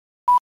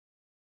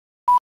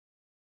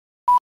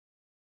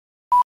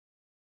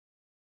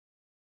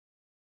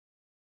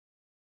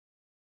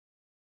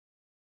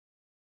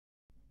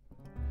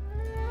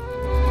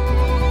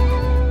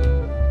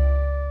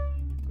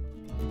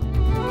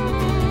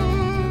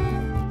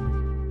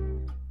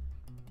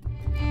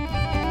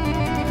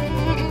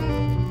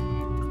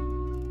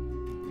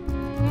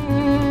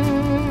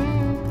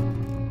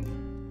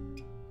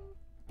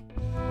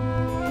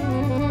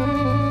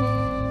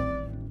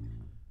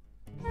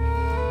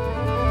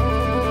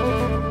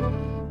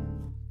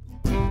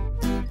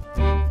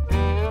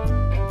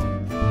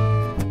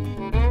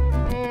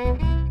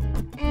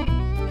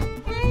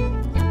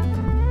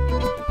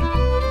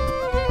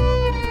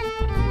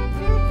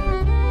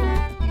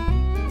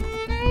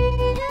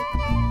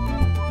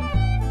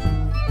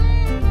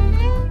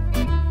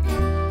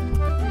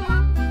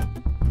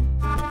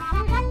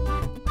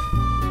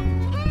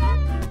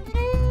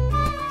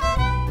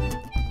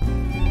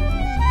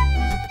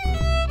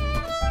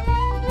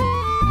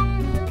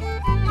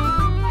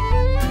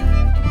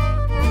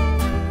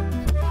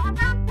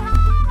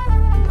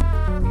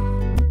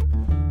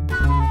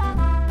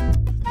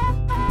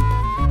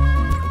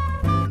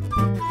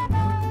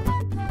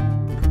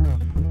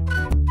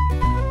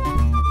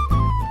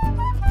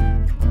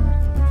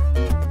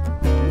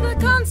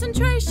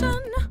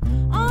concentration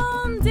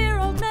on dear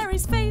old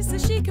Mary's face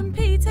as she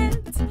competed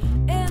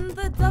in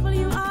the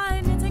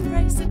WI knitting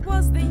race. It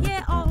was the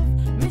year of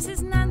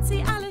Mrs.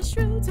 Nancy Alice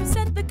Shrew to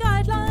set the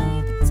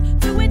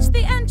guidelines to which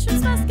the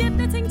entrants must give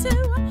knitting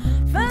to.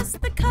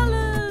 First the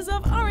colours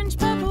of orange,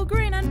 purple,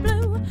 green and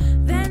blue,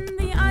 then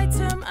the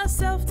item a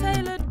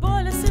self-tailored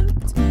boiler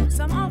suit.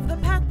 Some of the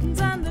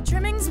patterns and the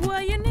trimmings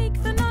were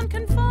unique. The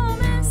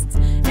nonconformists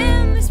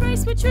in this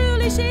race were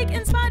truly chic,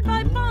 inspired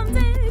by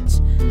bondage.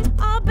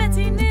 Our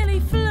Betty nearly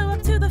flew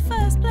up to the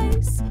first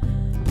place,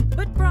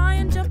 but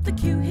Brian jumped the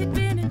queue, he'd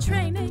been in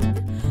training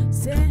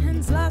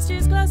since last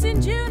year's class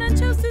in June, and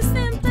chose to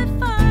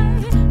simplify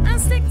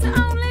and stick to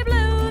only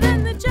blue.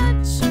 Then the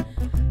judge,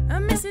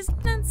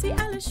 Mrs. Nancy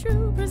Alice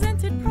Shrew,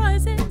 presented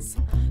prizes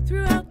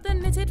throughout the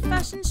knitted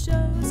fashion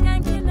show.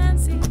 Skankin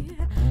Nancy